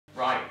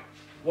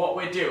What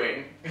we're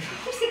doing is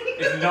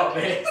not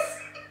this.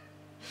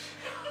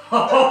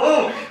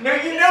 Oh, no,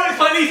 you know it's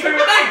my least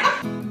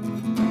favourite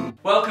thing!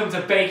 Welcome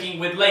to Baking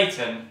with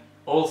Layton,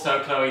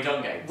 also Chloe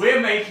Dungate. We're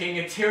making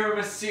a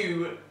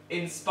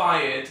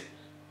tiramisu-inspired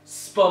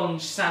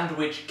sponge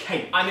sandwich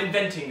cake. I'm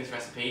inventing this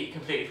recipe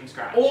completely from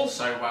scratch.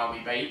 Also, while we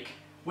bake,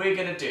 we're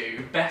gonna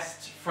do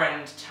best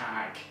friend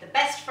tag. The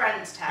best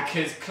friends tag.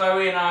 Because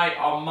Chloe and I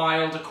are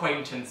mild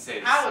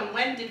acquaintances. How and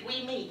when did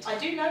we meet? I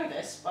do know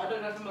this, but I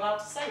don't know if I'm allowed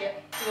to say it.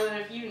 I don't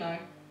know if you know.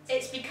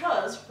 It's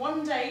because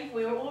one day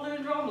we were all in a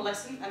drama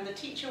lesson and the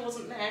teacher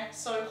wasn't there,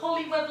 so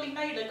Holly Webley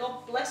Naylor,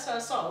 God bless her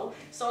soul,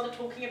 started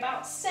talking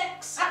about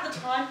sex. At the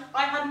time,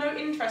 I had no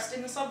interest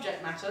in the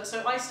subject matter,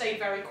 so I stayed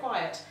very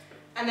quiet.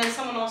 And then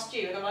someone asked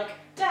you, and I'm like,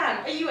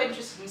 Dan, are you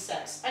interested in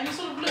sex? And you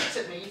sort of looked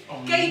at me,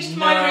 gauged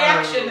my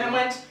reaction, and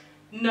went,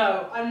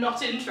 no, I'm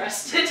not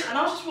interested. And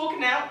I was just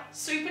walking out,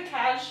 super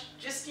cash,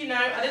 just, you know,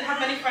 I didn't have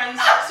many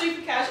friends,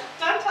 super cash.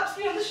 Dan taps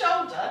me on the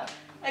shoulder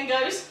and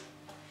goes,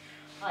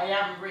 I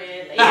am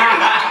really.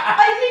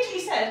 I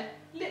immediately said,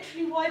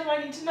 literally, why do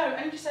I need to know?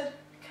 And you said,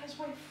 because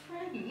we're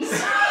friends. And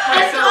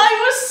I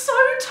was so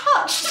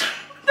touched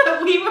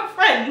that we were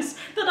friends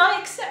that I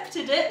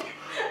accepted it.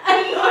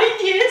 And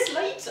 9 years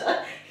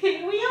later,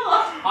 here we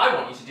are. I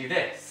want you to do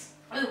this.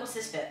 Oh, what's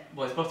this bit?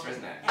 Well, it's butter,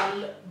 isn't it?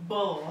 El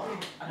beurre.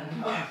 I don't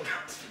know.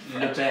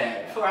 Le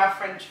beurre. For our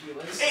French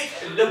viewers.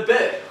 It's le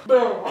beurre.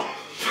 Beurre.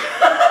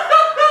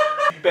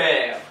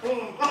 Bear.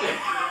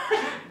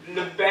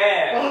 Le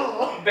bear.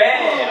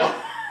 Bear.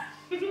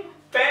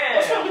 Bear.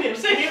 What's wrong with him?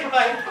 Say it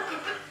right.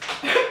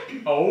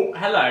 Oh,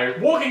 hello.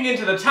 Walking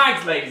into the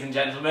tags, ladies and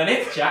gentlemen,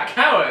 it's Jack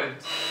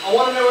Howard. I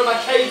want to know where my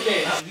cake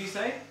is. What did you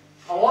say?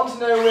 I want to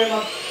know where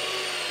my...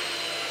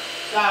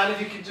 Dan, if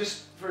you could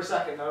just, for a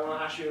second, I want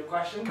to ask you a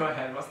question. Go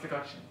ahead, what's the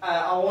question?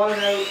 I want to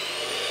know...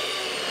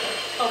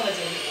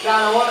 Comedy.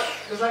 Dan, I want...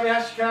 Just let me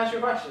ask you, can I ask you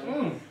a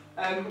question?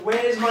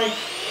 Where's my...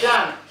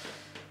 Dan.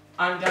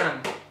 I'm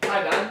Dan.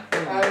 Hi, Dan.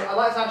 I'd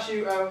like to ask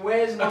you,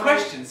 where's my... A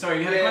question? Sorry,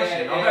 you had a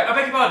question. Yeah. I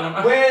beg your pardon.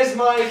 Where's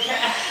my...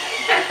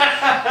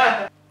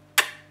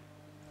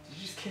 Did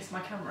you just kiss my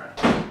camera?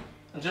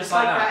 And just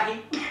like that?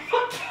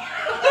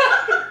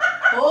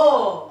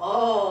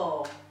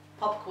 Oh.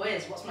 Pop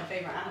quiz. What's my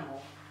favourite animal?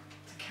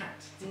 It's a cat.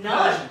 It's a No.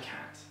 Persian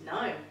cat.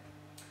 No.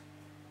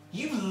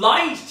 You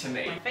lied to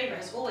me. My favourite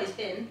has always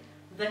been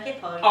the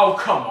hippo. Oh,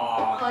 come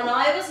on. When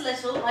I was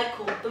little, I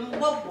called them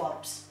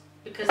wob-wobs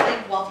because they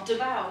wobbed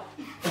about.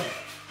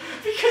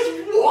 Because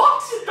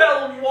what?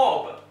 Spell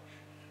wob.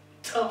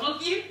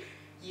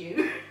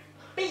 W-U-B.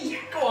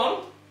 Go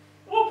on.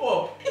 Wob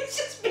wob. It's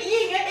just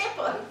being a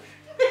hippo.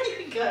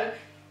 There you go.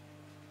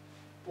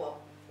 Wob,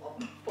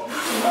 wob, wob.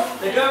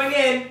 They're going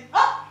in.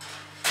 Oh!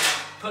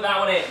 Put that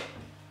one in.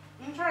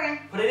 I'm trying.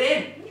 Put it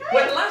in.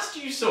 When last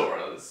you saw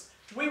us,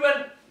 we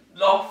went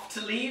off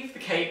to leave the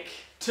cake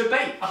to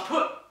bake. I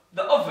put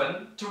the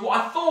oven to what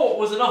I thought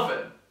was an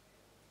oven.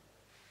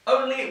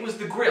 Only it was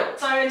the grill.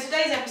 So in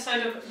today's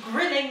episode of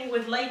Grilling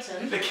with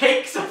Layton, the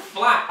cakes are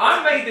flat.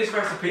 I made this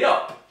recipe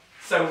up.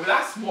 So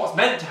that's what's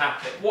meant to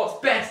happen. What's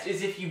best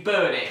is if you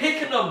burn it.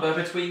 Pick a number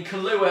between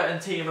Kahlua and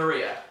Tia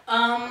Maria.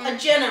 a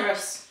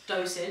generous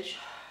dosage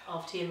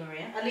of Tia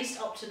Maria, at least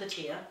up to the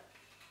Tia.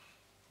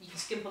 You can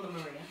skimp on the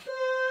Maria.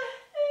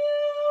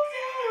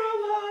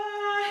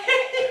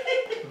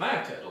 I may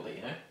have curdled it,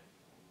 you know.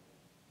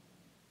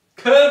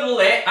 Curdle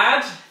it,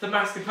 add the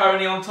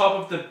mascarpone on top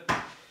of the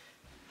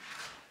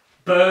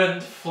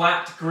burned,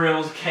 flat,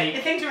 grilled cake.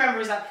 The thing to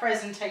remember is that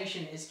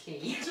presentation is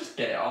key. Just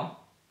get it on.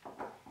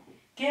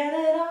 Get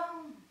it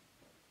on.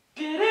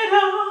 Get it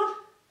on.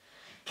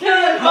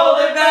 Can't hold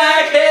it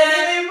back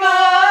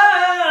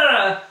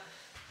anymore.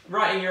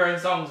 Writing your own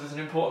songs is an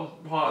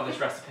important part of this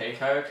recipe.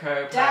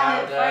 Cocoa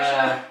Damn it, powder.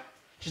 pressure.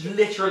 Just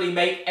literally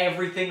make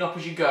everything up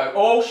as you go.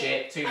 Oh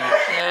shit, too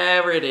much.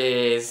 There it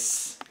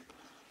is.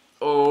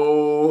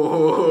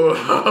 Oh.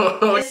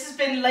 This has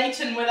been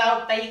Layton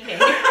without baking.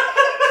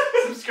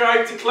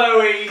 Subscribe to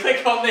Chloe.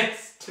 Click on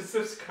this to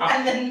subscribe.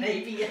 And then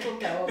maybe it'll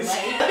go away.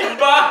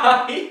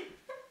 Bye.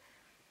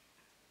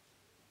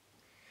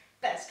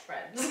 Best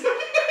friends.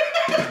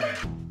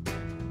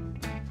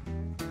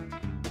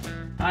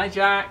 Hi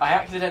Jack. I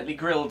accidentally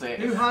grilled it.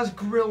 Who has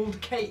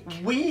grilled cake?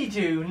 We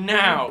do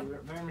now. You're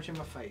very much in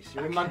my face.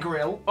 You're in my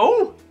grill.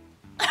 Oh.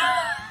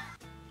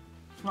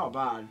 It's not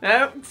bad.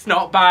 No, it's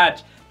not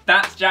bad.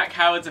 That's Jack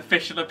Howard's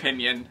official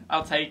opinion.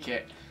 I'll take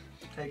it.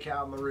 Take it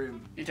out of my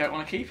room. You don't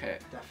want to keep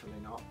it?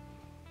 Definitely not.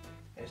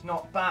 It's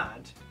not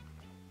bad,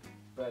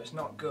 but it's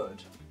not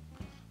good.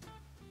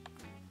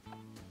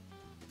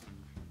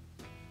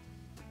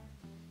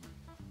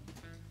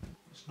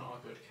 It's not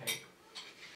a good cake.